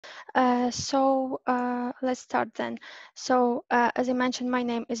Let's start then. As I mentioned, my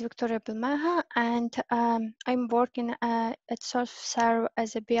name is Viktoriia Belmeha, and I'm working at SoftServe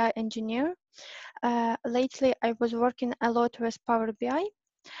as a BI engineer. Lately, I was working a lot with Power BI,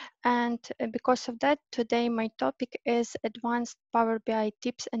 and because of that, today my topic is advanced Power BI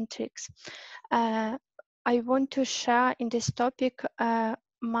tips and tricks. Uh, I want to share in this topic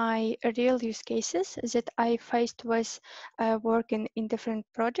my real use cases that I faced with working in different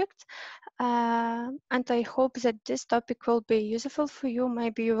projects. And I hope that this topic will be useful for you.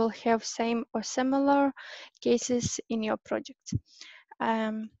 Maybe you will have same or similar cases in your project.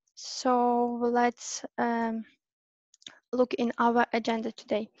 So let's look in our agenda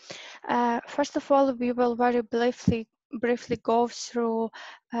today. First of all, we will very briefly go through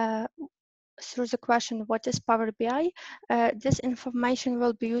the question, what is Power BI? This information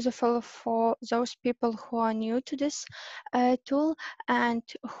will be useful for those people who are new to this tool and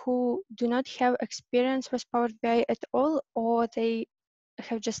who do not have experience with Power BI at all, or they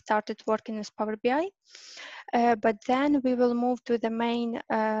have just started working with Power BI. But then we will move to the main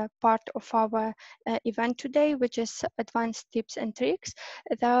part of our event today, which is advanced tips and tricks.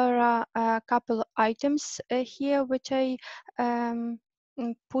 There are a couple items here which I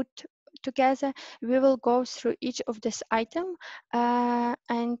put together. We will go through each of this item and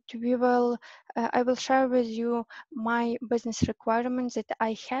I will share with you my business requirements that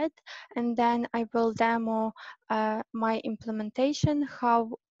I had, and then I will demo my implementation,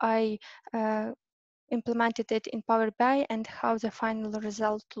 how I implemented it in Power BI and how the final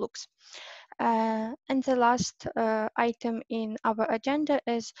result looks. And the last item in our agenda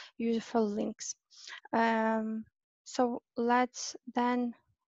is useful links. So let's then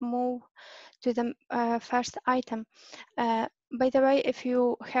move to the first item. By the way, if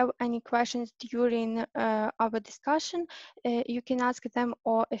you have any questions during our discussion, you can ask them,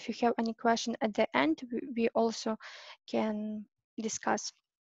 or if you have any question at the end, we also can discuss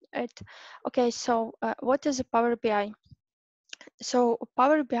it. Okay, so what is a Power BI? So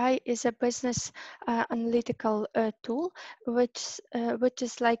Power BI is a business analytical tool, which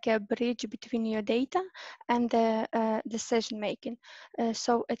is like a bridge between your data and the decision making.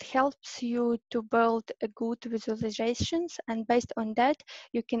 So it helps you to build a good visualizations, and based on that,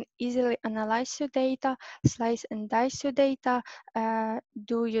 you can easily analyze your data, slice and dice your data,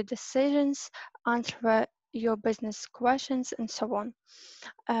 do your decisions, answer your business questions, and so on.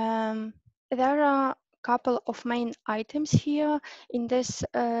 There are couple of main items here in this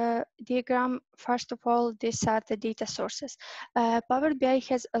diagram. First of all, these are the data sources. Power BI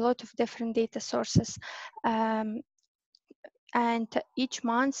has a lot of different data sources, and each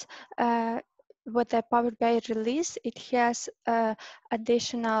month with the Power BI release, it has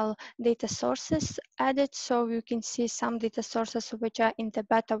additional data sources added. So you can see some data sources which are in the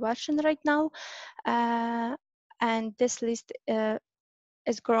beta version right now, and this list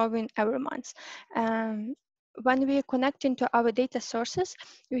is growing every month. When we connect into our data sources,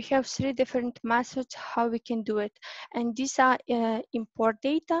 we have three different methods how we can do it. And these are import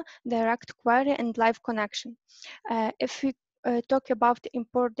data, direct query, and live connection. If we talk about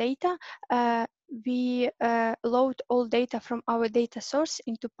import data, we load all data from our data source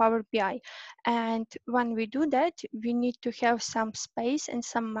into Power BI. And when we do that, we need to have some space and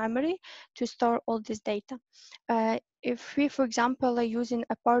some memory to store all this data. If we, for example, are using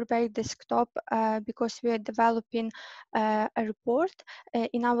a Power BI desktop because we are developing a report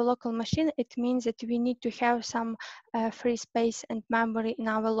in our local machine, it means that we need to have some free space and memory in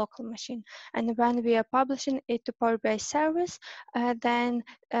our local machine. And when we are publishing it to Power BI service, then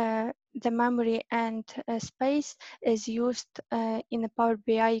the memory and space is used in a Power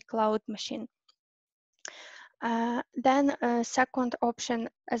BI cloud machine. Then second option,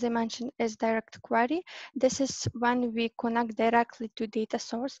 as I mentioned, is direct query. This is when we connect directly to data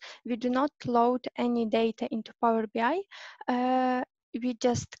source. We do not load any data into Power BI. We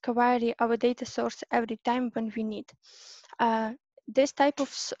just query our data source every time when we need. This type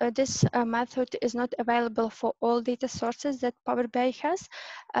of method is not available for all data sources that Power BI has.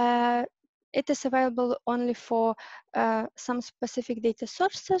 It is available only for some specific data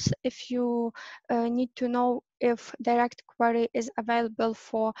sources. If you need to know if direct query is available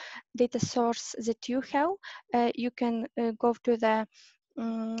for data source that you have, you can go to the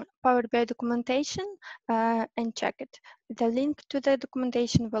Power BI documentation and check it. The link to the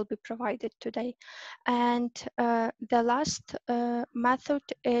documentation will be provided today. And the last method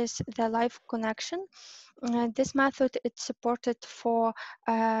is the live connection. This method is supported for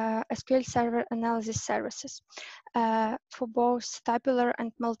SQL Server analysis services for both tabular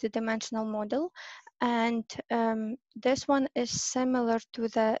and multidimensional model. And this one is similar to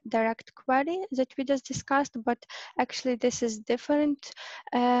the direct query that we just discussed, but actually this is different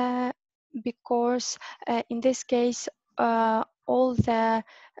because in this case, all the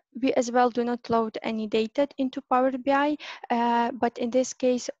we as well do not load any data into Power BI, but in this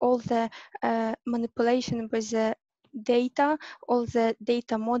case, all the manipulation with the data, all the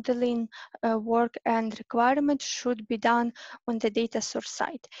data modeling work and requirements should be done on the data source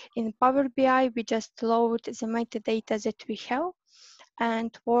side. In Power BI, we just load the metadata that we have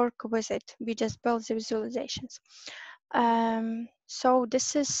and work with it. We just build the visualizations. So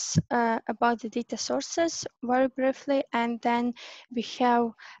this is about the data sources very briefly, and then we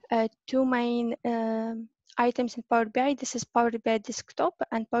have two main items in Power BI. This is Power BI Desktop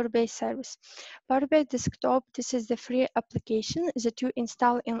and Power BI Service. Power BI Desktop, this is the free application that you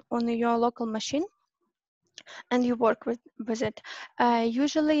install on your local machine and you work with it.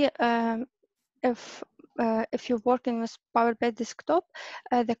 Usually, if you're working with Power BI Desktop,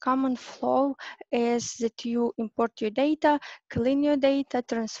 the common flow is that you import your data, clean your data,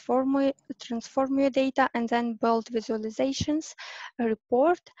 transform your data, and then build visualizations,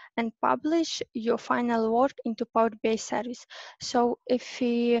 report, and publish your final work into Power BI service. So if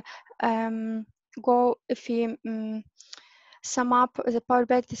we sum up the Power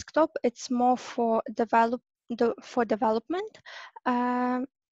BI Desktop, it's more for development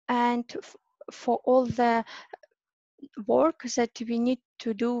and for all the work that we need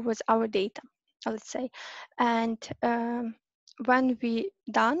to do with our data, let's say. And when we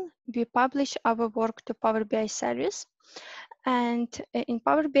done, we publish our work to Power BI service. And in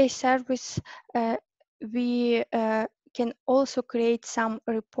Power BI service, we can also create some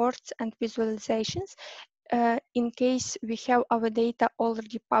reports and visualizations in case we have our data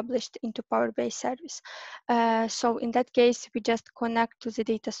already published into Power BI service. So in that case, we just connect to the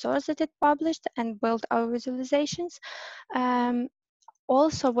data source that it published and build our visualizations.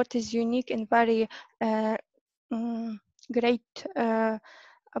 Also, what is unique and very great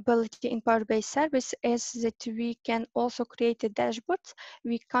ability in Power BI service is that we can also create a dashboards.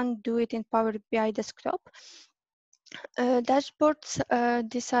 We can't do it in Power BI desktop. Dashboards,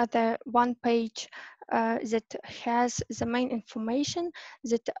 these are the one page that has the main information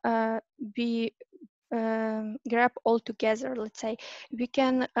that we grab all together. Let's say we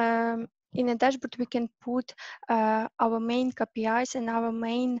can in a dashboard we can put our main KPIs and our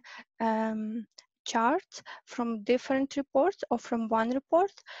main charts from different reports or from one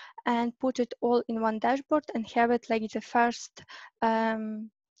report and put it all in one dashboard and have it like the first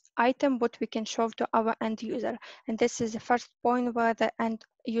item what we can show to our end user. And this is the first point where the end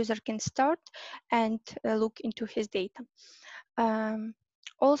user can start and look into his data.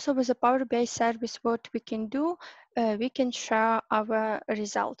 Also with the Power BI service, what we can do, we can share our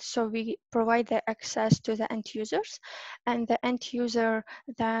results. So we provide the access to the end users, and the end user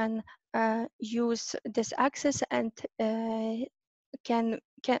then use this access and can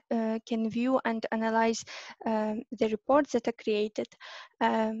view and analyze the reports that are created.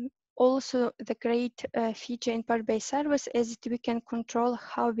 Also, the great feature in Power BI service is that we can control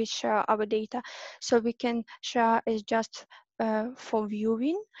how we share our data. So we can share as just for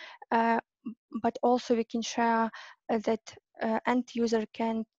viewing, but also we can share that end user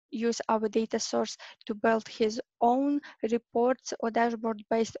can use our data source to build his own reports or dashboard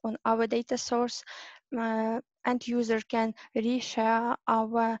based on our data source. End user can reshare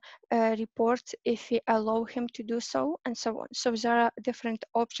our reports if we allow him to do so, and so on. So there are different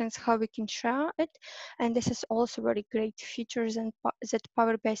options how we can share it, and this is also very great features that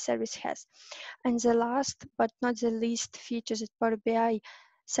Power BI service has. And the last but not the least features that Power BI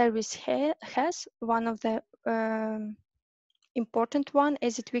service has, one of the important one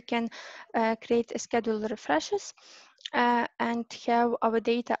is that we can create a schedule refreshes and have our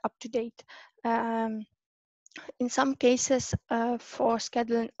data up to date. In some cases, for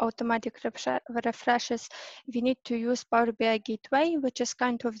scheduling automatic refreshes, we need to use Power BI Gateway, which is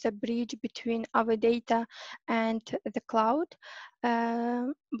kind of the bridge between our data and the cloud.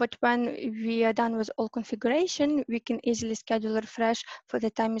 But when we are done with all configuration, we can easily schedule a refresh for the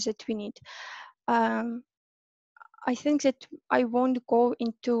times that we need. I think that I won't go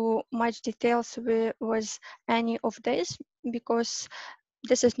into much details with any of this because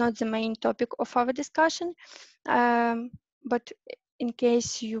this is not the main topic of our discussion. But in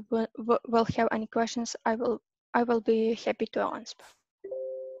case you will have any questions, I will be happy to answer.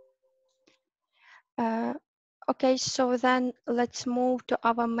 Okay, so then let's move to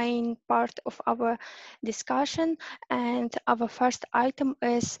our main part of our discussion. And our first item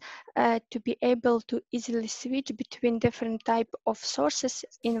is to be able to easily switch between different type of sources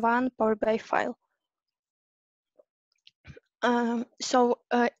in one Power BI file. So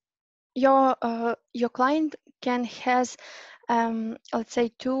your client can has let's say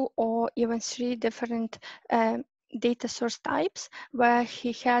 2 or even 3 different um, data source types where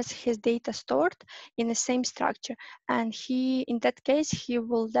he has his data stored in the same structure, and he in that case he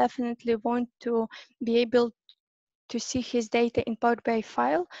will definitely want to be able to see his data in Power BI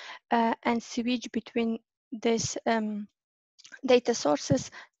file and switch between these data sources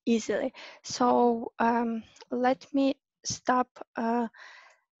easily. So let me stop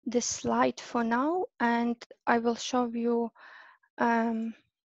this slide for now, and I will show you um,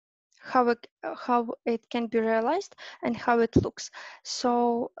 how it can be realized and how it looks.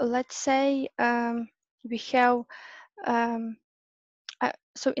 So let's say we have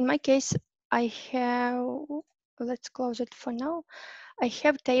so in my case I have, let's close it for now. I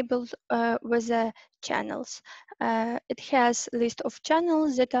have tables with channels. It has list of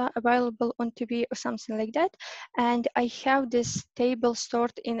channels that are available on TV or something like that. And I have this table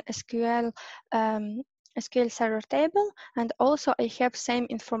stored in SQL Server table. And also I have same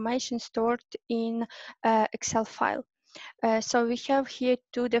information stored in Excel file. So we have here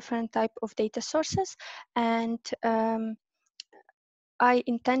 2 different type of data sources, and I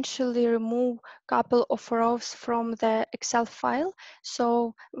intentionally remove a couple of rows from the Excel file.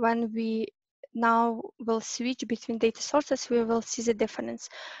 So when we now will switch between data sources, we will see the difference.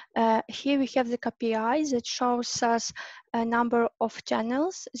 Here we have the KPI that shows us a number of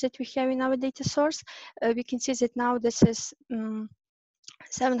channels that we have in our data source. We can see that now this is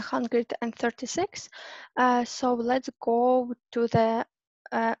 736. So let's go to the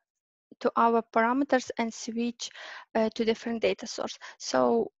to our parameters and switch to different data source.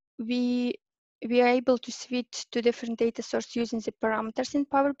 So we are able to switch to different data source using the parameters in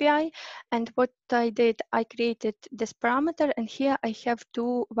Power BI. And what I did, I created this parameter, and here I have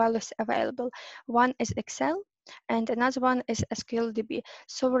 2 values available. One is Excel and another one is SQLDB.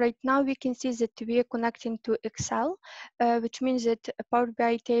 So right now we can see that we are connecting to Excel, which means that Power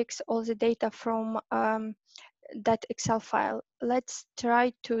BI takes all the data from that Excel file. Let's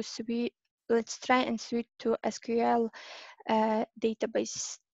try and switch to SQL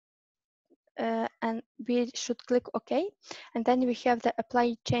database. And we should click OK, and then we have the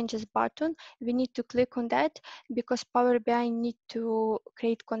apply changes button. We need to click on that because Power BI need to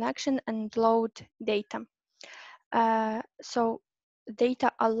create connection and load data. So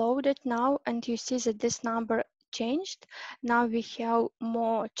data are loaded now, and you see that this number changed. Now we have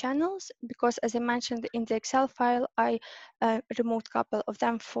more channels because, as I mentioned in the Excel file, I removed a couple of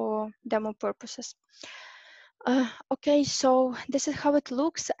them for demo purposes. Okay, so this is how it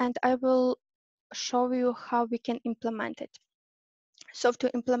looks, and I will show you how we can implement it. So to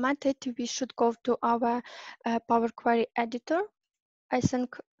implement it, we should go to our Power Query editor. I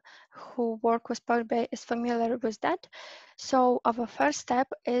think who work with Power BI is familiar with that. So our first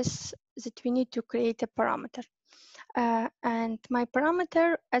step is that we need to create a parameter. And my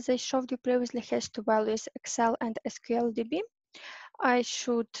parameter, as I showed you previously, has 2 values, Excel and SQLDB. I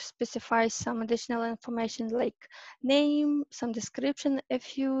should specify some additional information like name, some description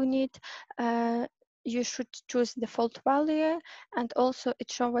if you need. You should choose default value, and also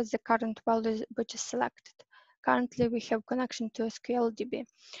it shows us the current value which is selected. Currently, we have connection to SQLDB.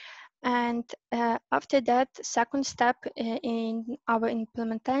 And after that, second step in our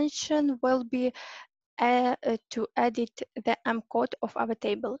implementation will be to edit the M code of our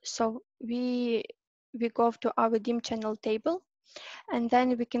table. So we go to our dim channel table, and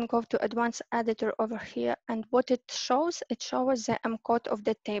then we can go to advanced editor over here. And what it shows the M code of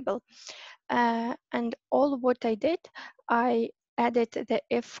the table. And all what I did, I added the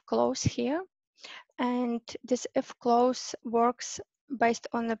if clause here. And this if clause works based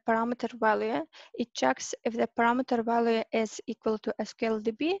on the parameter value. It checks if the parameter value is equal to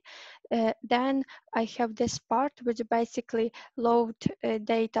SQLDB. Then I have this part which basically load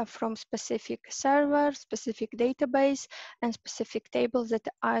data from specific server, specific database, and specific tables that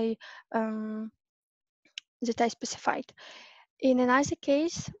I specified. In another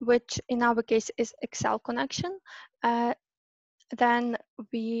case, which in our case is Excel connection, then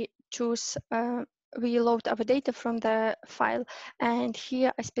we choose we load our data from the file, and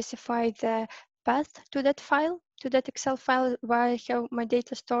here I specify the path to that file, to that Excel file where I have my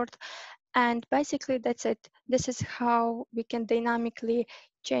data stored. And basically that's it. This is how we can dynamically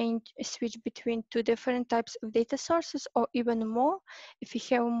switch between 2 different types of data sources, or even more. If we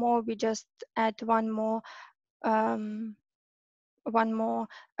have more, we just add one more um,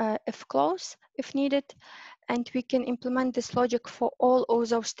 if clause if needed, and we can implement this logic for all of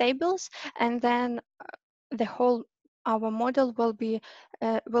those tables, and then the whole our model will be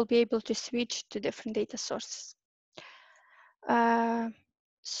able to switch to different data sources.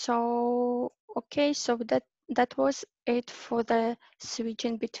 So okay, so that was it for the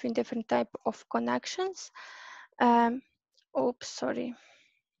switching between different type of connections. Um, oops, sorry.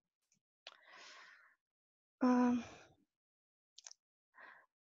 Um,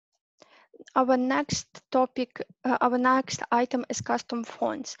 our next topic, our next item is custom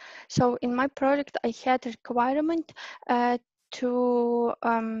fonts. So in my project, I had a requirement to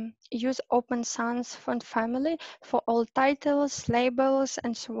use Open Sans font family for all titles, labels,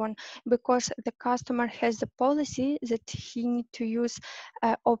 and so on, because the customer has the policy that he need to use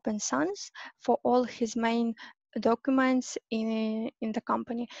Open Sans for all his main documents in the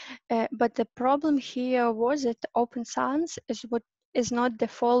company. But the problem here was that Open Sans is not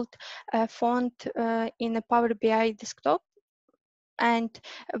default font in a Power BI desktop. And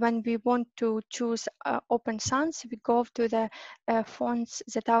when we want to choose Open Sans, we go to the fonts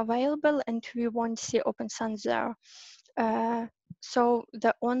that are available and we won't see Open Sans there. So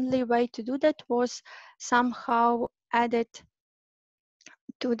the only way to do that was somehow add it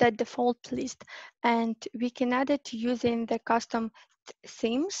to the default list. And we can add it using the custom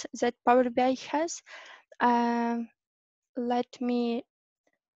themes that Power BI has. Let me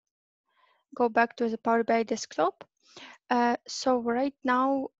go back to the Power BI desktop. So right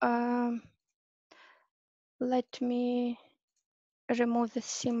now, let me remove the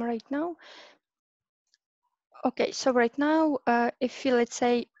theme right now. Okay, so right now, if you, let's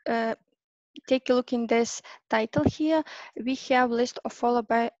say, take a look in this title here, we have list of all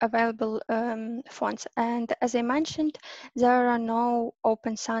available fonts. And as I mentioned, there are no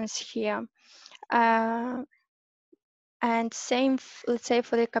Open Sans here. And same, let's say,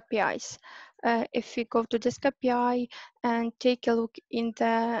 for the KPIs. If we go to this KPI and take a look in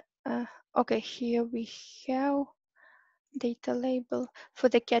the, okay, here we have data label for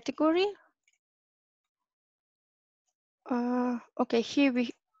the category. Okay, here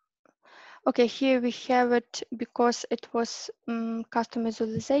we have it because it was custom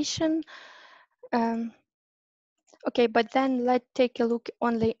visualization. Okay, but then let's take a look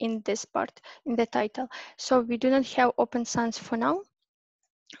only in this part, in the title. So we do not have Open Sans for now.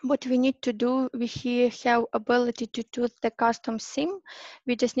 What we need to do, we here have ability to choose the custom theme.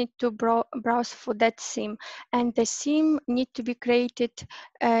 We just need to browse for that theme, and the theme need to be created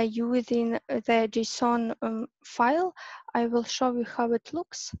using the JSON file. I will show you how it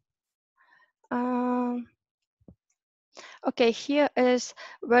looks. Okay, here is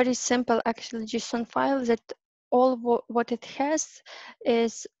very simple actually JSON file that all what it has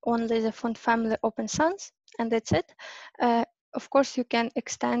is only the font family Open Sans, and that's it. Of course, you can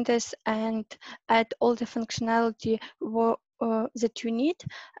extend this and add all the functionality that you need.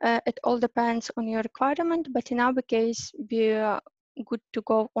 It all depends on your requirement, but in our case, we are good to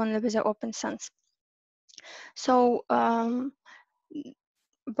go only with the Open Sans. So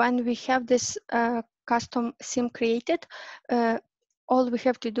when we have this custom theme created, all we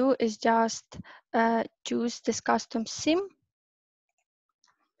have to do is just choose this custom theme,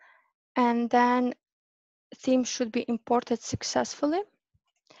 and then theme should be imported successfully.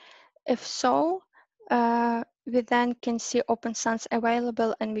 If so, we then can see Open Sans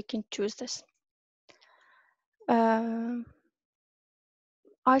available and we can choose this. I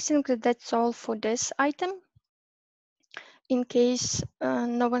think that that's all for this item. In case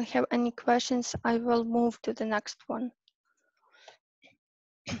no one have any questions, I will move to the next one.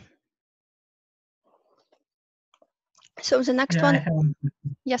 So the next one,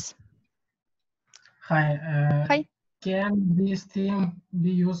 yes. Hi. Hi. Can this theme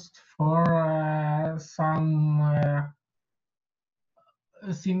be used for some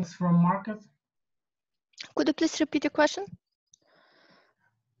things from market? Could you please repeat your question?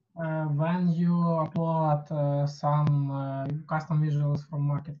 When you upload some custom visuals from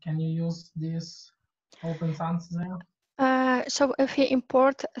market, can you use this Open Sans there? So if you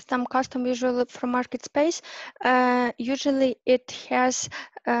import some custom visual from market space, usually it has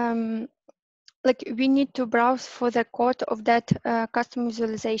like we need to browse for the code of that custom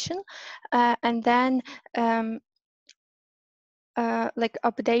visualization, and then like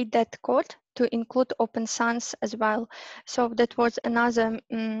update that code to include Open Sans as well. So that was another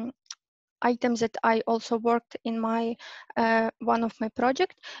item that I also worked in my one of my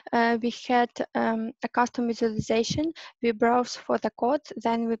project. We had a custom visualization. We browse for the code,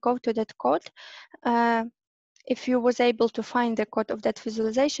 then we go to that code. If you was able to find the code of that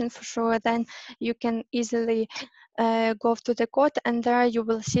visualization, for sure, then you can easily go to the code, and there you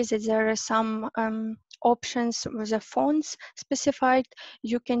will see that there are some options with the fonts specified.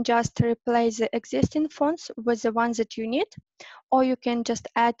 You can just replace the existing fonts with the ones that you need, or you can just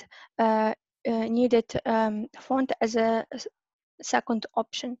add needed font as a second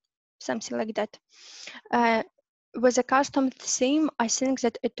option, something like that. With a custom theme, I think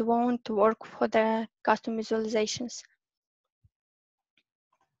that it won't work for the custom visualizations.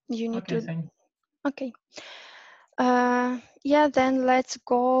 You need Okay, to, thank you. okay. Yeah, then let's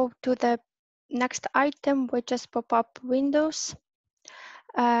go to the next item, which is pop-up windows.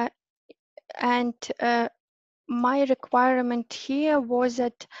 And my requirement here was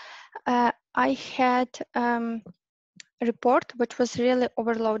that I had report which was really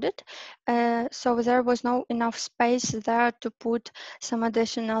overloaded, so there was no enough space there to put some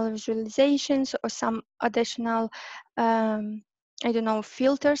additional visualizations or some additional I don't know,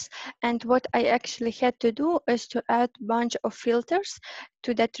 filters. And what I actually had to do is to add a bunch of filters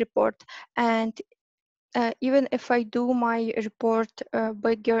to that report. And even if I do my report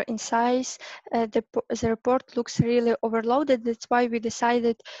bigger in size, the report looks really overloaded. That's why we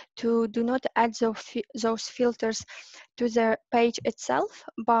decided to do not add those filters to the page itself,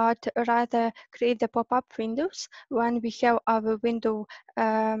 but rather create the pop-up windows. When we have our window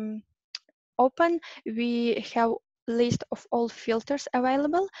open, we have list of all filters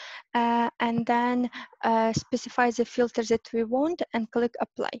available, and then specify the filters that we want and click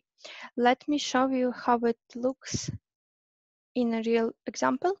apply. Let me show you how it looks in a real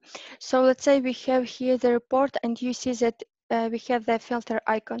example. So let's say we have here the report, and you see that we have the filter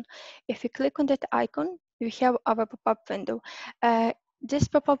icon. If we click on that icon, we have our pop-up window. This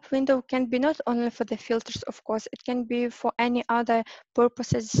pop-up window can be not only for the filters, of course, it can be for any other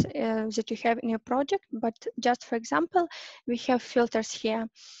purposes that you have in your project, but just for example, we have filters here.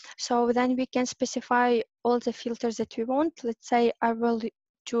 So then we can specify all the filters that we want. Let's say I will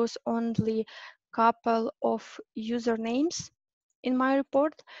choose only couple of usernames in my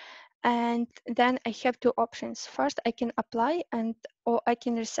report, and then I have two options. First, I can apply and or I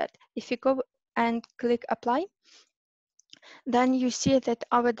can reset. If you go and click apply, then you see that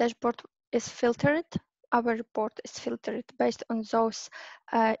our dashboard is filtered. Our report is filtered based on those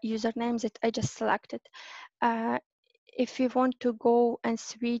usernames that I just selected. Uh, if we want to go and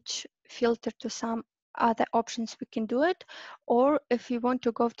switch filter to some other options, we can do it. Or if we want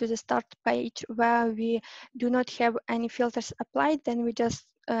to go to the start page where we do not have any filters applied, then we just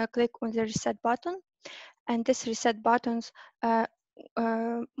click on the reset button, and this reset buttons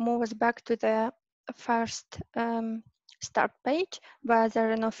move us back to the first start page where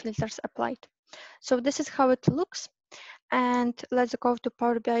there are no filters applied. So this is how it looks. And let's go to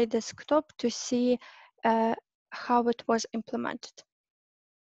Power BI desktop to see how it was implemented.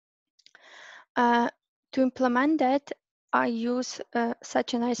 To implement that, I use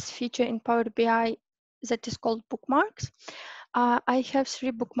such a nice feature in Power BI that is called bookmarks. I have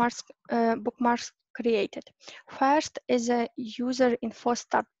three bookmarks created. First is a user info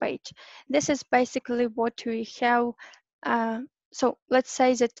start page. This is basically what we have. So let's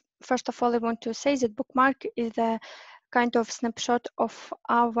say that first of all, I want to say that bookmark is a kind of snapshot of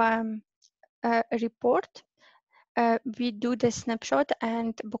our report. We do the snapshot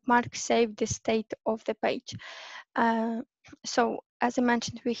and bookmark save the state of the page. So as I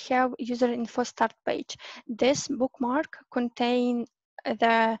mentioned, we have user info start page. This bookmark contain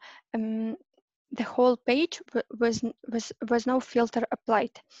the whole page was no filter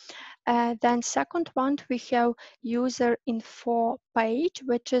applied. Then second one, we have user info page,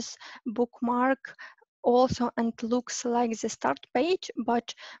 which is bookmark also and looks like the start page,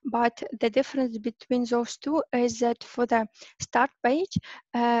 but the difference between those two is that for the start page,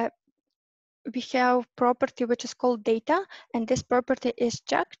 we have property which is called data, and this property is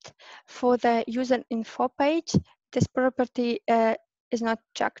checked. For the user info page, this property is not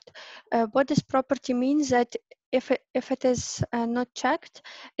checked. What this property means that if it is not checked,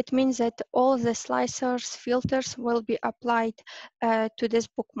 it means that all the slicers, filters will be applied to this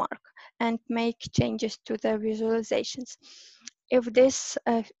bookmark and make changes to the visualizations. If this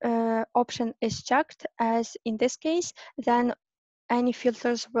option is checked, as in this case, then any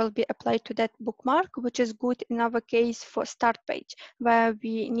filters will be applied to that bookmark, which is good in our case for start page, where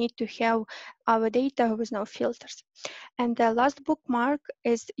we need to have our data with no filters. And the last bookmark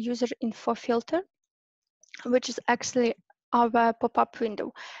is user info filter, which is actually our pop-up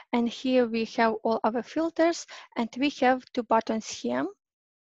window. And here we have all our filters, and we have two buttons here.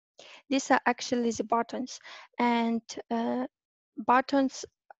 These are actually the buttons, and buttons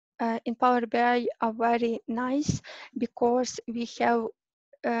in Power BI are very nice because we have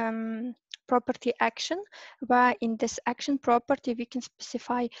property action, where in this action property we can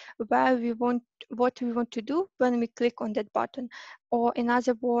specify where we want what we want to do when we click on that button, or in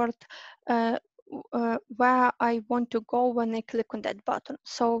other words, where I want to go when I click on that button.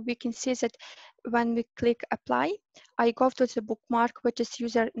 So we can see that when we click apply, I go to the bookmark, which is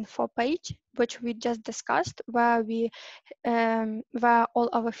user info page, which we just discussed, where all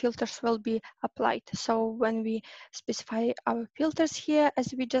our filters will be applied. So when we specify our filters here,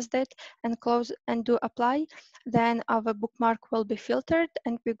 as we just did, and close and do apply, then our bookmark will be filtered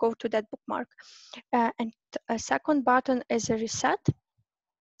and we go to that bookmark. And a second button is a reset.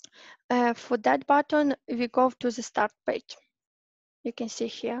 For that button, we go to the start page. You can see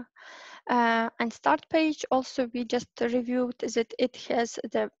here. And start page also, we just reviewed that it has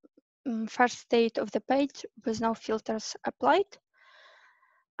the first state of the page with no filters applied.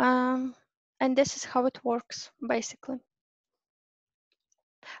 And this is how it works, basically.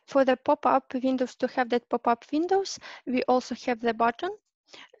 For the pop-up windows, to have that pop-up windows, we also have the button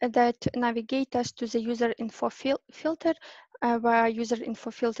that navigate us to the user info filter, where user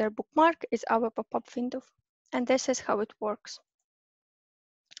info filter bookmark is our pop-up window. And this is how it works.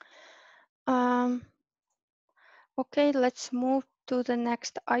 Okay, let's move to the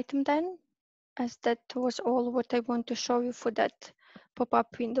next item then, as that was all what I want to show you for that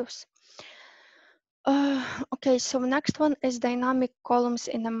pop-up windows. Okay, so next one is dynamic columns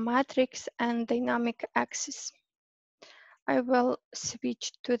in a matrix and dynamic axis. I will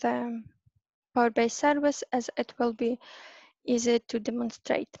switch to the Power BI service as it will be easy to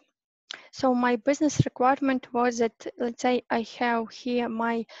demonstrate. So my business requirement was that, let's say I have here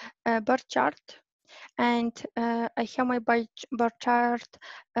my bar chart, and I have my bar chart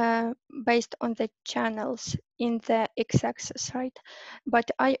based on the channels in the x-axis, right? But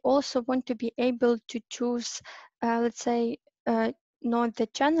I also want to be able to choose, let's say, not the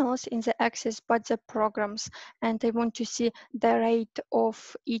channels in the axis, but the programs. And I want to see the rate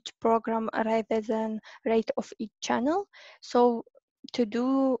of each program rather than rate of each channel. So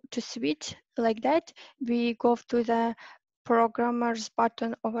to switch like that, we go to the programmers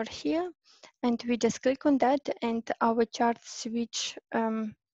button over here, and we just click on that, and our chart switch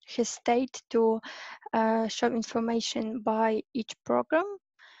his state to show information by each program.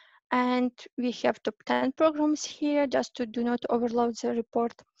 And we have top 10 programs here just to do not overload the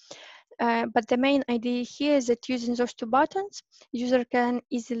report. But the main idea here is that using those two buttons, user can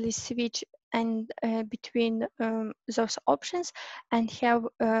easily switch and between those options and have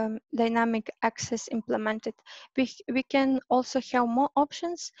dynamic access implemented. We can also have more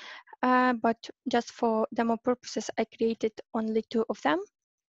options, but just for demo purposes, I created only two of them.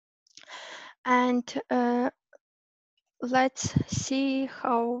 And let's see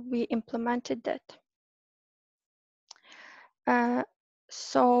how we implemented that.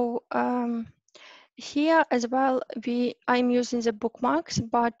 So here as well, I'm using the bookmarks,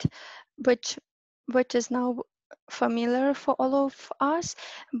 but which is now familiar for all of us,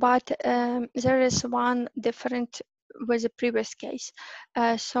 but there is one different with the previous case.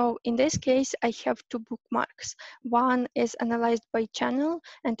 So in this case, I have two bookmarks. One is analyzed by channel,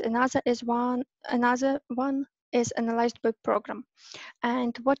 and another one is analyzed by program.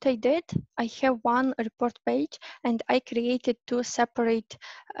 And what I did, I have one report page, and I created two separate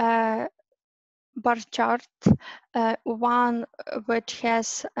bar chart, one which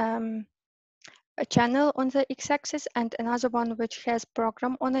has a channel on the x-axis and another one which has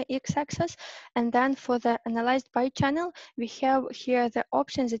program on the x-axis. And then for the analyzed by channel, we have here the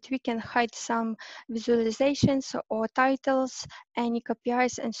options that we can hide some visualizations or titles, any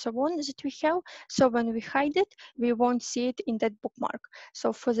KPIs and so on that we have. So when we hide it, we won't see it in that bookmark.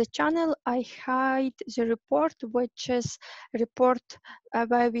 So for the channel, I hide the report, which is report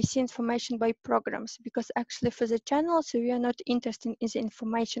where we see information by programs, because actually for the channels, we are not interested in the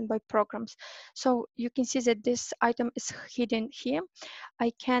information by programs. So you can see that this item is hidden here.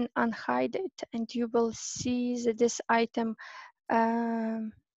 I can unhide it, and you will see that this item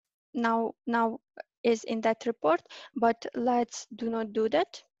now is in that report, but let's do not do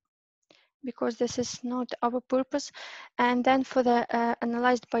that because this is not our purpose. And then for the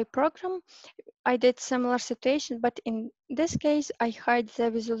analyzed by program, I did similar situation, but in this case, I hide the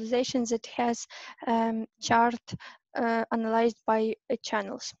visualization that has chart analyzed by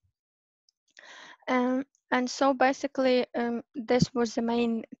channels. And so basically, this was the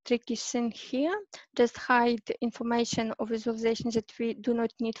main tricky thing here. Just hide information or visualizations that we do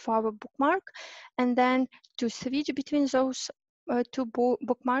not need for our bookmark. And then to switch between those two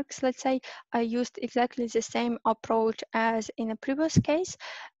bookmarks, let's say, I used exactly the same approach as in a previous case,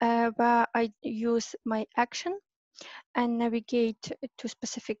 where I use my action and navigate to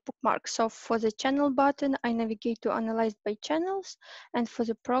specific bookmarks. So for the channel button, I navigate to analyzed by channels, and for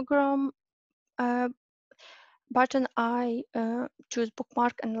the program button, I choose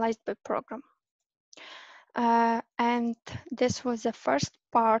bookmark analyzed by program. And this was the first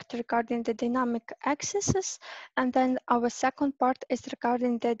part regarding the dynamic accesses. And then our second part is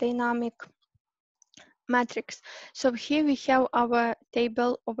regarding the dynamic matrix. So here we have our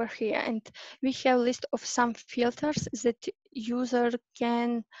table over here, and we have a list of some filters that user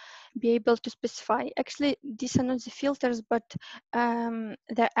can be able to specify. Actually, these are not the filters, but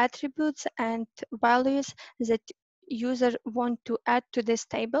the attributes and values that user want to add to this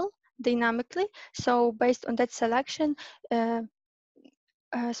table dynamically. So based on that selection, uh,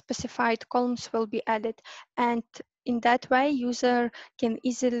 specified columns will be added, and in that way user can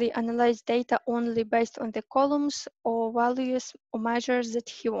easily analyze data only based on the columns or values or measures that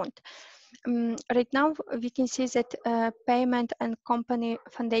he want. Right now we can see that payment and company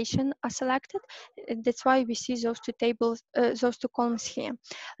foundation are selected. That's why we see those two tables, those two columns here.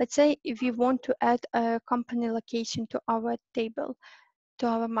 Let's say if we want to add a company location to our table, to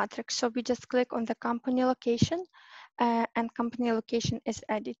our matrix. So we just click on the company location, and company location is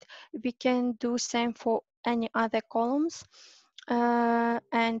added. We can do same for any other columns,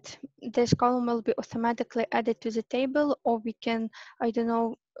 and this column will be automatically added to the table, or we can, I don't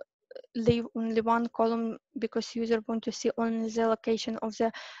know, leave only one column because user want to see only the location of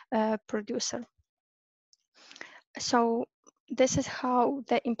the producer. So this is how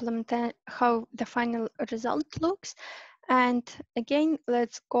how the final result looks. And again,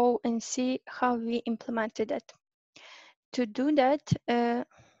 let's go and see how we implemented it. To do that,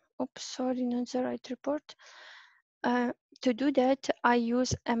 oops, sorry, not the right report. Uh, to do that, I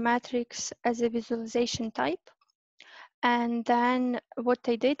use a matrix as a visualization type. And then what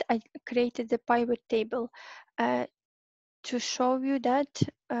I did, I created the pivot table. To show you that,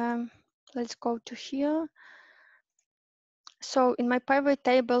 let's go to here. So in my pivot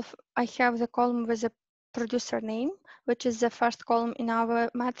table, I have the column with the producer name, which is the first column in our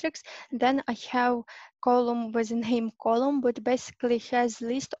matrix. Then I have column with a name column, which basically has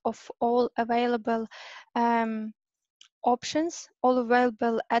list of all available options, all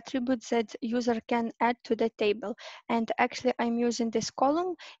available attributes that user can add to the table. And actually I'm using this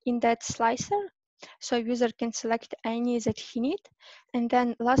column in that slicer, so user can select any that he need. And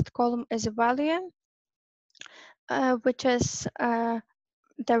then last column is value, which is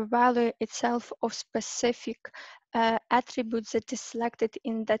the value itself of specific attributes that is selected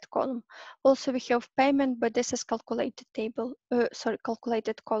in that column. Also, we have payment, but this is calculated table, sorry,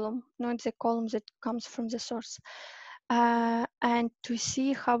 calculated column, not the column that comes from the source. And to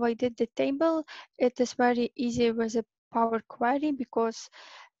see how I did the table, it is very easy with a Power Query because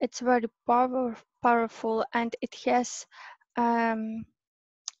it's very powerful, and it has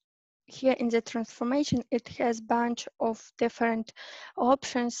here in the transformation, it has bunch of different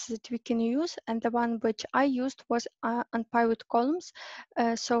options that we can use, and the one which I used was on pivot columns.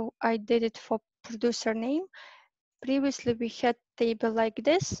 So I did it for producer name. Previously, we had table like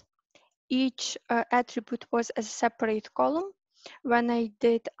this. Each attribute was a separate column. When I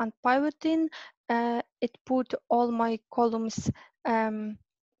did unpivoting, it put all my columns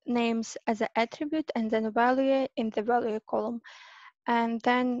names as an attribute and then value in the value column. And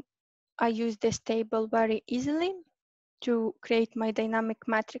then I use this table very easily to create my dynamic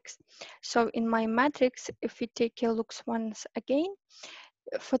matrix. So in my matrix, if we take a look once again,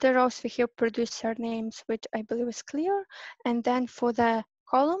 for the rows we have producer names, which I believe is clear. And then for the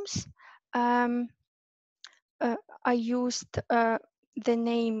columns, um, I used the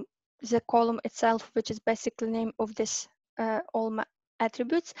name, the column itself, which is basically name of this all my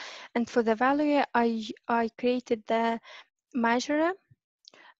attributes. And for the value, I created the measure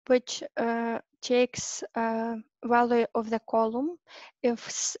which checks value of the column.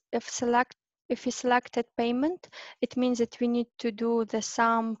 If we selected payment, it means that we need to do the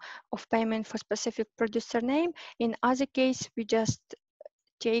sum of payment for specific producer name. In other case, we just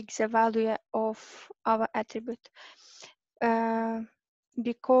take the value of our attribute.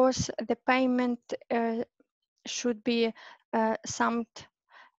 Because the payment should be summed,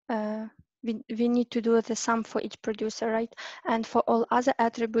 we need to do the sum for each producer, right? And for all other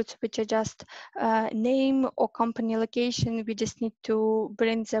attributes, which are just name or company location, we just need to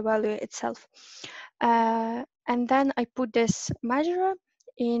bring the value itself. And then I put this measure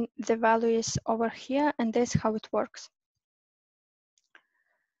in the values over here, and this is how it works.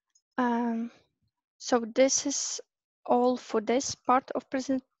 So this is all for this part of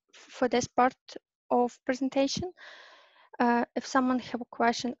presentation. If someone have a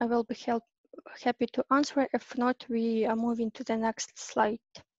question, I will be happy to answer. If not, we are moving to the next slide.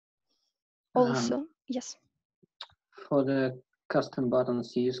 Also, yes. For the custom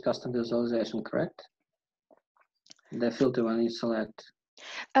buttons, you use custom visualization, correct? The filter when you select.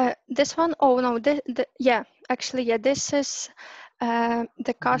 This one, oh no, yeah, actually, yeah, this is the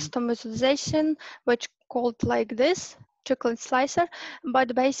Mhm. custom visualization, which called like this, chocolate slicer.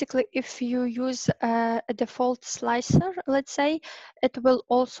 But basically, if you use a default slicer, let's say, it will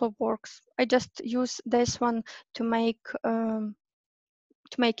also works. I just use this one to make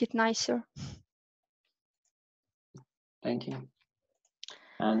it nicer. Thank you.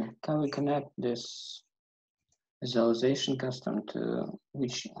 And can we connect this visualization custom to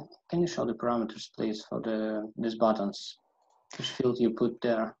which? Can you show the parameters, please, for these buttons? Which field you put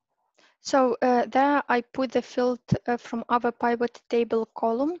there? So there I put the field from our pivot table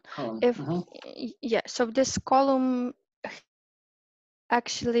column. Column. If yeah, so this column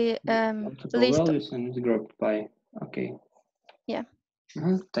actually Multiple list. values and it's grouped by. Okay. Yeah.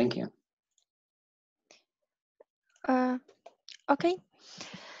 Thank you. Okay.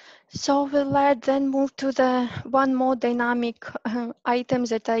 So we'll then move to the one more dynamic item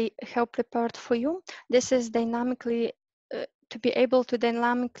that I have prepared for you. This is dynamically to be able to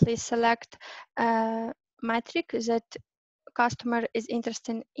dynamically select a metric that customer is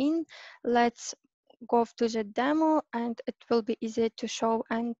interested in. Let's go to the demo and it will be easy to show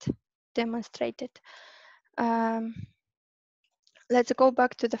and demonstrate it. Let's go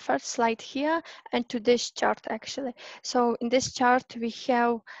back to the first slide here and to this chart actually. So in this chart we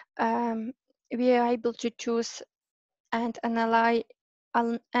have we are able to choose and analyzed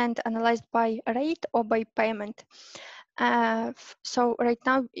by rate or by payment. So right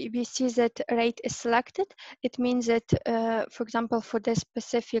now we see that rate is selected. It means that, for example, for this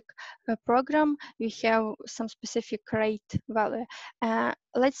specific program, we have some specific rate value.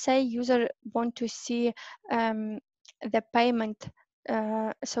 Let's say user want to see the payment,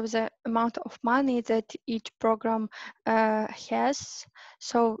 so the amount of money that each program has.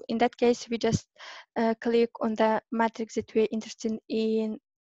 So in that case, we just click on the matrix that we're interested in,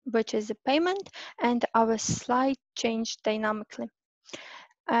 which is the payment, and our slide changed dynamically.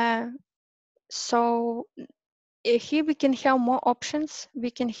 So here we can have more options. We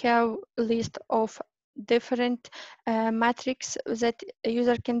can have a list of different metrics that a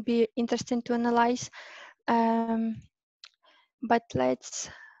user can be interested to analyze. But let's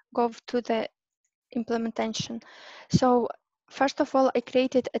go to the implementation. So first of all, I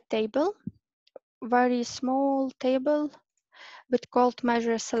created a table, very small table, but called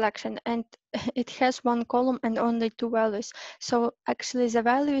measure selection, and it has one column and only two values. So actually the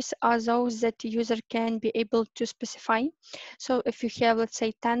values are those that the user can be able to specify. So if you have, let's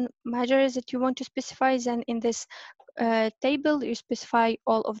say, 10 measures that you want to specify, then in this table you specify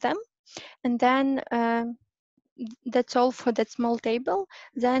all of them, and then that's all for that small table.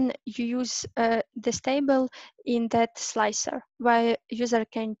 Then you use this table in that slicer where user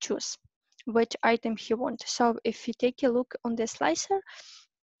can choose which item he wants. So if you take a look on the slicer,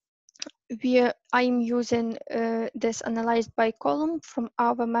 I'm using this analyzed by column from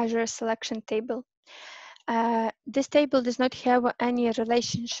our measure selection table. This table does not have any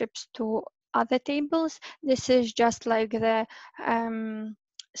relationships to other tables. This is just like the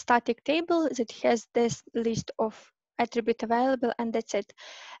static table that has this list of attribute available, and that's it.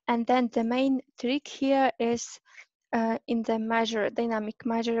 And then the main trick here is in the measure, dynamic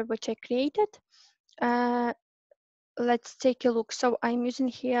measure, which I created. Let's take a look. So I'm using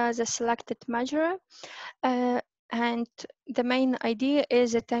here the selected measure, and the main idea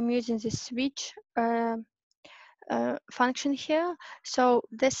is that I'm using the switch function here. So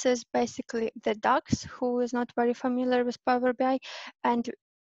this is basically the DAX, who is not very familiar with Power BI, and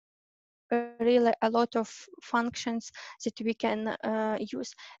really a lot of functions that we can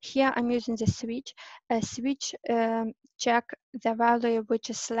use. Here I'm using the switch. Switch check the value which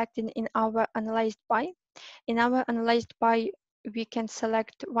is selected in our analyzed by. In our analyzed by, we can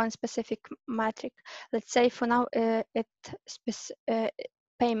select one specific metric. Let's say for now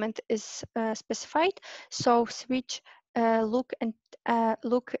payment is specified. So switch look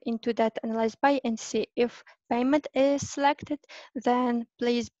into that analyzed by and see if payment is selected, then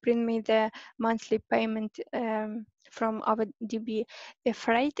please bring me the monthly payment from our DB. If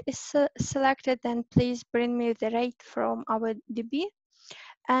rate is selected, then please bring me the rate from our DB.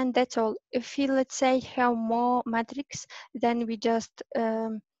 And that's all. If we, let's say, have more metrics, then we just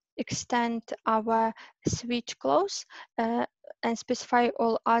extend our switch clause and specify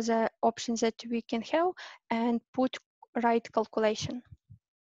all other options that we can have and put right calculation.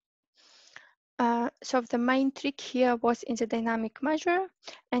 So the main trick here was in the dynamic measure,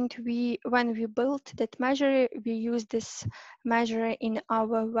 and when we built that measure, we use this measure in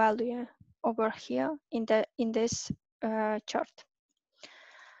our value over here in this chart.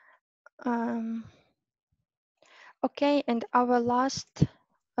 Okay, and our last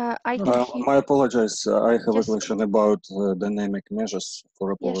item here. My apologies. I have a Yes, question about dynamic measures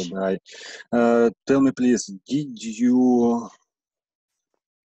for a Power yes. BI. Tell me, please, did you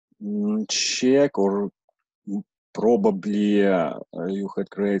check or probably you had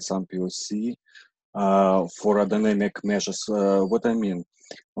created some POC for a dynamic measures? What I mean,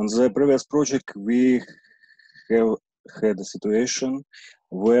 on the previous project, we have had a situation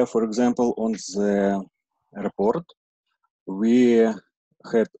where, for example, on the report, we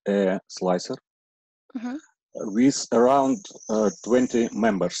had a slicer Mm-hmm. with around 20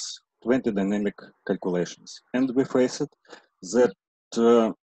 members, 20 dynamic calculations. And we faced that,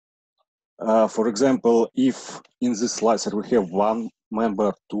 for example, if in this slicer we have one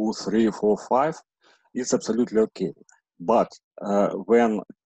member, two, three, four, five, it's absolutely okay. But when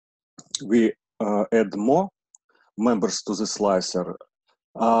we add more members to the slicer,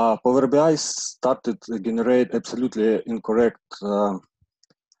 Power BI started to generate absolutely incorrect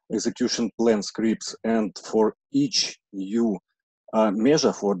execution plan scripts, and for each new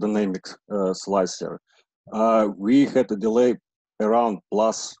measure for dynamic slicer, we had a delay around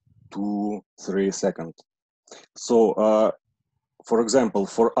plus 2-3 seconds. So, for example,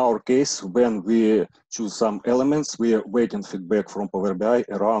 for our case, when we choose some elements, we are waiting feedback from Power BI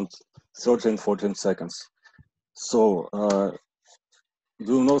around 13-14 seconds. So,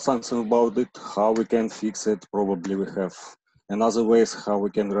 do you know something about it? How we can fix it? Probably we have another ways how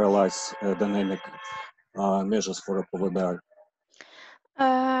we can realize dynamic measures for a Power BI.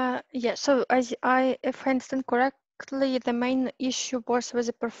 Yeah, so if I understand correctly, the main issue was with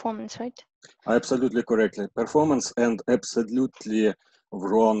the performance, right? Absolutely correctly. Performance and absolutely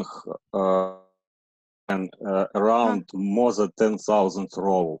wrong and around more than 10,000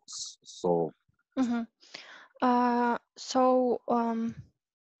 rows. So Mm-hmm.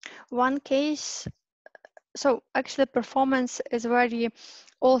 One case, so actually performance is very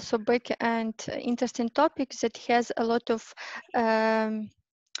also big and interesting topic that has a lot of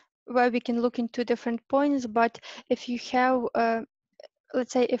where we can look into different points, but if you have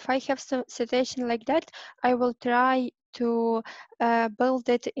let's say if I have some situation like that, I will try to build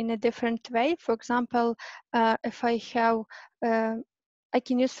it in a different way. For example, if I have I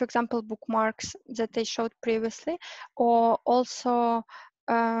can use, for example, bookmarks that I showed previously, or also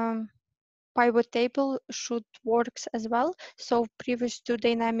pivot table should works as well. So previous two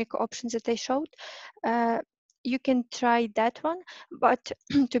dynamic options that I showed, you can try that one. But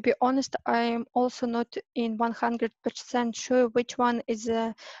to be honest, I am also not in 100% sure which one is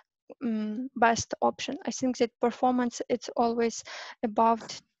the best option. I think that performance, it's always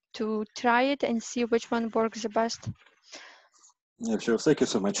about to try it and see which one works the best. yeah, sure. Thank you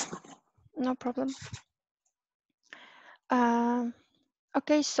so much. No problem.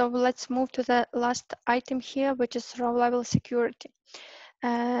 Okay, so let's move to the last item here, which is row level security.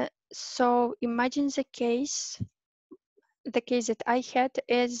 So imagine the case that I had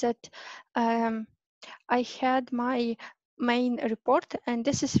is that I had my main report, and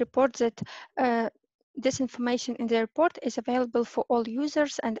this is report that this information in the report is available for all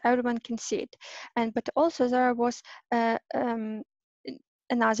users and everyone can see it. And but also there was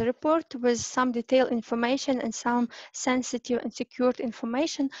another report with some detailed information and some sensitive and secured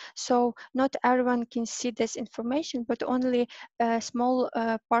information. So not everyone can see this information, but only a small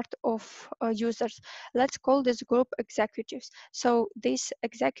part of users. Let's call this group executives. So this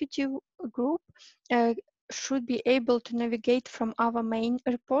executive group should be able to navigate from our main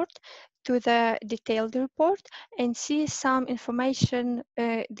report to the detailed report and see some information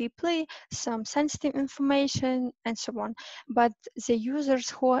deeply, some sensitive information, and so on. But the users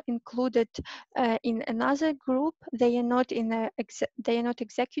who are included in another group, they are not they are not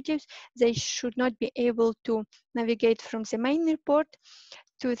executives. They should not be able to navigate from the main report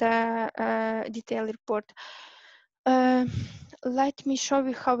to the detailed report. Let me show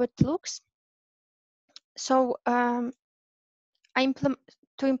you how it looks. So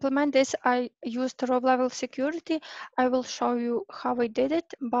to implement this, I used row level security. I will show you how I did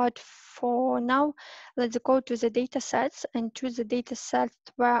it, but for now, let's go to the data sets and choose the data set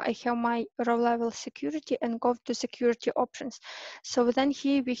where I have my row level security and go to security options. So then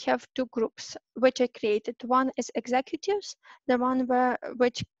here we have two groups which I created. One is executives, the one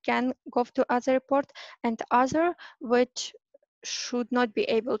which can go to other report, and other which should not be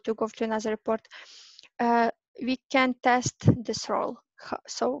able to go to another report. We can test this role.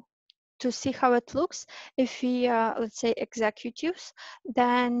 So to see how it looks, if we let's say executives,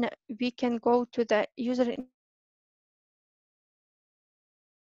 then we can go to the user interface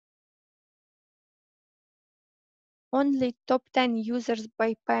and choose the only top 10 users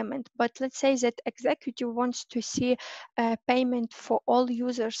by payment, but let's say that executive wants to see payment for all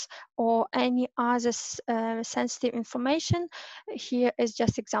users or any other sensitive information. Here is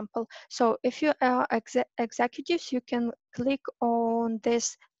just example. So if you are executives, you can click on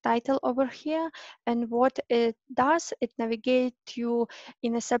this title over here, and what it does, it navigates you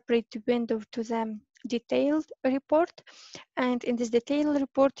in a separate window to the detailed report. And in this detailed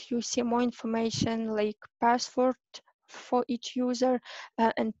report, you see more information like password for each user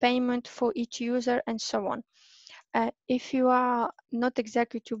and payment for each user and so on. If you are not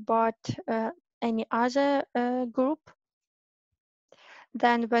executive but any other group,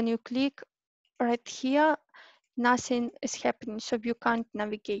 then when you click right here, nothing is happening, so you can't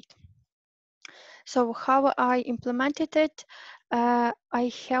navigate. So how I implemented it,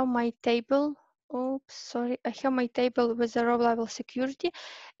 I have my table. Oops, sorry. I have my table with the row level security.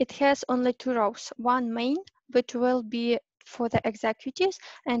 It has only 2 rows. One main, which will be for the executives,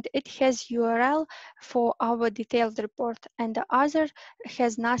 and it has URL for our detailed report, and the other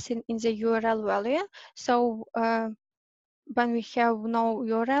has nothing in the URL value. So when we have no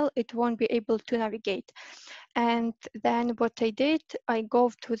URL, it won't be able to navigate. And then what I did, I go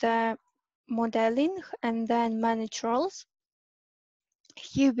to the modeling and then manage roles.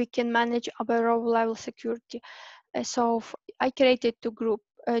 Here we can manage our row level security. So I created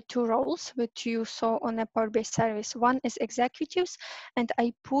two roles, which you saw on a Power BI service. One is executives, and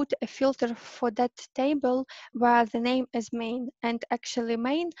I put a filter for that table where the name is main, and actually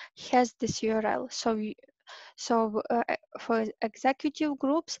main has this URL. So for executive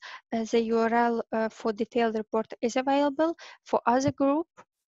groups, the URL for detailed report is available. For other group,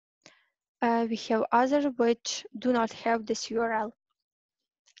 we have other which do not have this URL.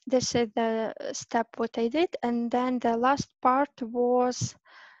 This is the step what I did, and then the last part was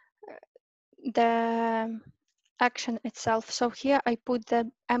the action itself. So here I put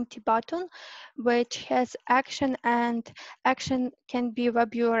the empty button which has action, and action can be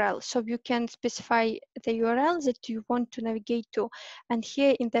web URL. So you can specify the URL that you want to navigate to. And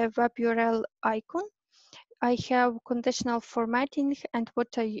here in the web URL icon, I have conditional formatting, and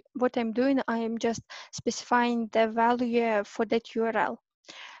what I'm doing, I am just specifying the value for that URL.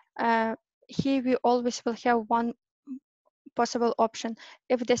 Here we always will have one possible option.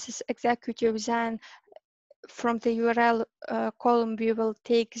 If this is executive, then from the URL column, we will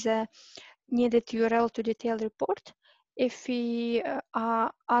take the needed URL to detail report. If we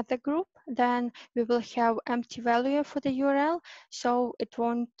are other group, then we will have empty value for the URL, so it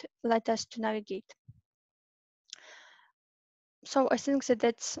won't let us to navigate. So I think that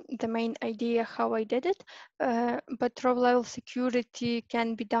that's the main idea how I did it, but row level security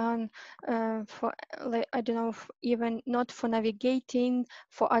can be done for, like, I don't know, even not for navigating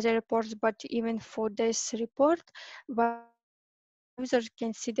for other reports, but even for this report, where users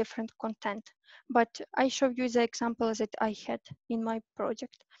can see different content. But I show you the example that I had in my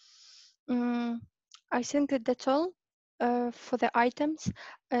project. I think that that's all for the items.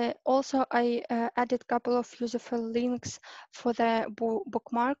 Also, I added a couple of useful links for the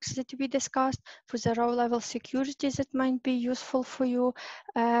bookmarks that we discussed, for the row level security that might be useful for you,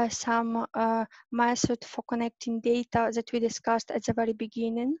 some method for connecting data that we discussed at the very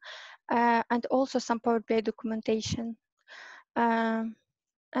beginning, and also some Power BI documentation. And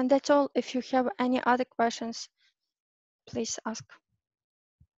that's all. If you have any other questions, please ask.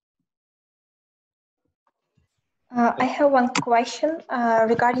 I have one question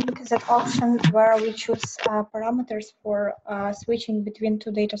regarding that option where we choose parameters for switching between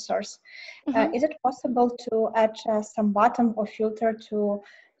two data sources. Is it possible to add some button or filter to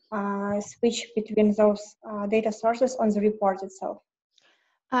switch between those data sources on the report itself?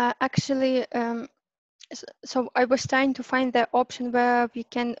 Actually, so I was trying to find the option where we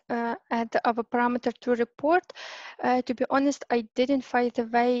can add our parameter to report. To be honest, I didn't find the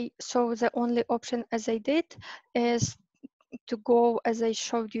way, so the only option as I did is to go as I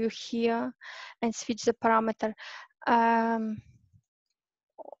showed you here and switch the parameter.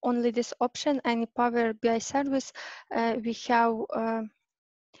 Only this option, and in Power BI service, we have,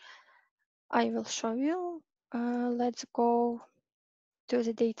 I will show you. Let's go to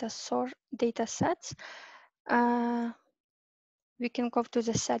the data sets. We can go to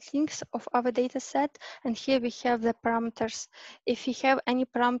the settings of our data set, and here we have the parameters. If we have any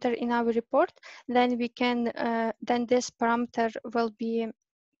parameter in our report, then we can then this parameter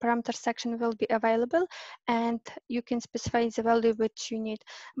section will be available, and you can specify the value which you need.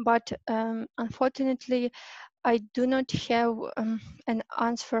 But unfortunately, I do not have an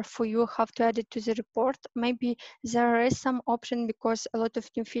answer for you how to add it to the report. Maybe there is some option because a lot of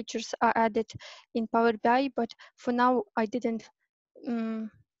new features are added in Power BI, but for now I didn't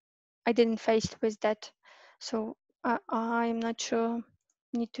face with that, so I'm not sure.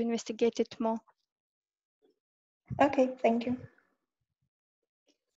 Need to investigate it more. Okay, thank you.